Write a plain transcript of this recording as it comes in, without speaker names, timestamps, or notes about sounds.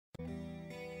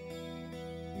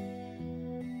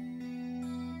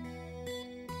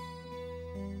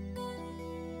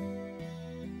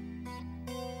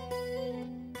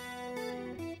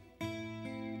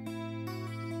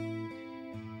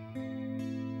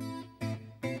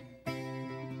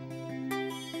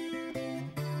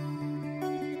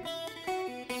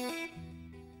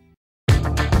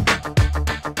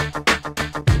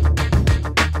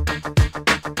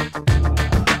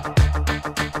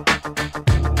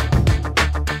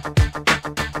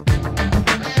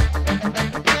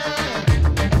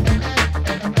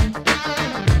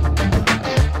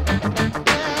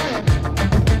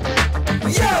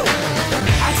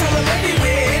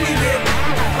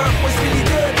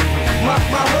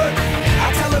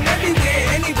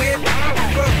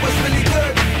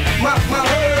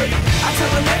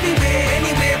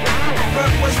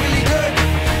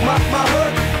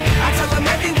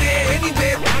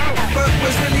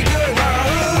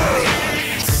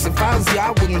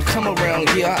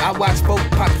around here. I watch both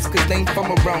pockets cause they ain't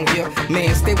from around here.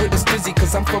 Man, stay with the strizzy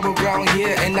cause I'm from around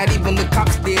here. And not even the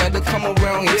cops there to come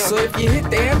around here. So if you hit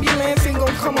the ambulance, ain't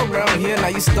gon' come around here. Now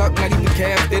you stuck, not even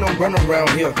cabs, they don't run around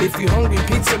here. If you hungry,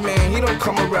 pizza man, he don't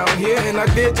come around here. And I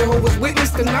dare Jehovah's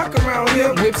Witness to knock around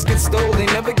here. Whips get stole, they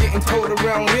never getting told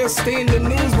around here. Stay in the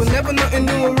news, but never nothing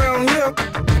new around here.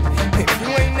 If you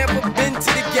ain't never been to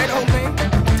the ghetto, man,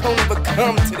 don't ever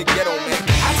come to the ghetto, man.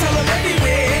 I tell them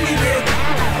everywhere, anywhere,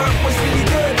 fuck what's really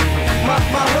good, my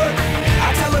hood.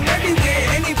 I tell them everywhere,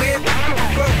 anywhere,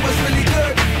 fuck what's really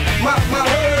good, my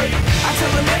hood. I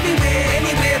tell them everywhere,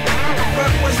 anywhere,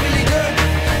 fuck what's really good,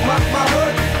 my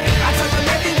hood. I tell them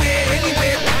everywhere,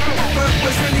 anywhere, fuck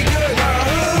what's really good, my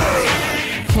hood.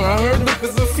 I heard look,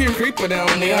 there's a few creeper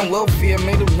down there. I'm welfare,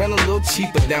 made it rent a little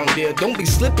cheaper down there. Don't be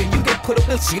slipping, you get put up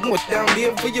and see what's down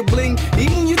there for your bling.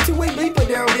 Even your two-way bleeper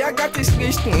down there. I got this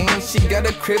bitch, she got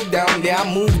a crib down there.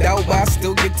 I moved out, but I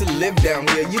still get to live down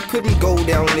there. You couldn't go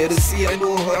down there to see a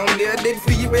little down there. I did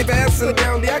for you way faster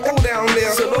down there. I go down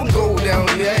there, so don't go down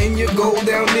there. And you go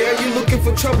down there, you looking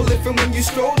for trouble if and when you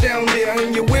stroll down there.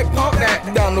 And you whip pop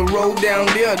that down the road down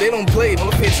there. They don't play,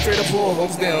 don't fit straight up all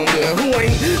hoes down there. Who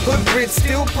ain't hood rich,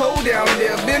 still pole down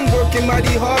there. Been working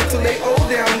mighty hard till they old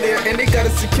down there. And they got a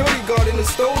security guard in the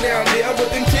store down there. But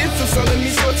them kids are selling me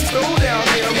such a store down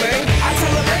there, man. I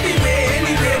tell them everywhere,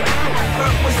 anywhere,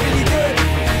 fuck what's really good,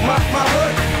 my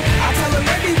hood. I tell them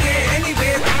everywhere,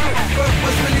 anywhere, fuck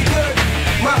what's really good,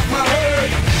 my hood.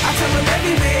 I tell them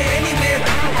everywhere, anywhere,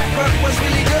 fuck what's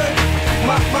really good,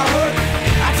 my hood.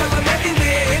 I tell them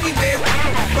everywhere, anywhere,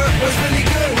 fuck what's really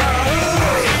good, my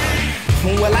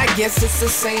hood. Well, I guess it's the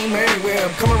same everywhere.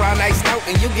 Come around iced out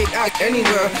and you get out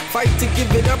anywhere. Fight to give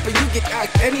it up and you get out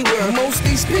anywhere. Most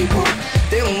these people,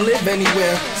 they don't live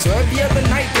anywhere. So every other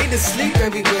night they just sleep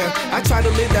everywhere. I try to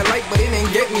live that life, but it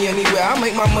ain't get me anywhere. I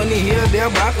make my money here, there,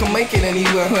 but I can make it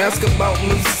anywhere. Ask about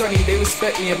me, sonny, they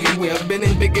respect me everywhere. Been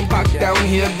in big and pop down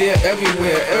here, there,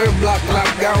 everywhere. Every block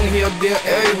locked down here, there,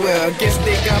 everywhere. Guess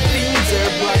they got fiends,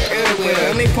 every block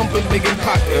everywhere. And they pumping big and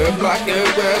pop, every block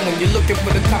everywhere. When you're looking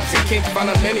for the cops, you can't find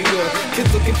them anywhere.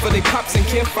 Kids looking for their pops and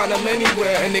can't find them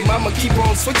anywhere. And they mama keep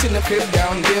on switching the crib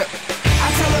down there.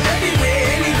 I tell them everywhere,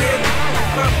 anywhere,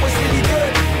 fuck what's really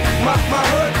good, my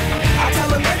hood.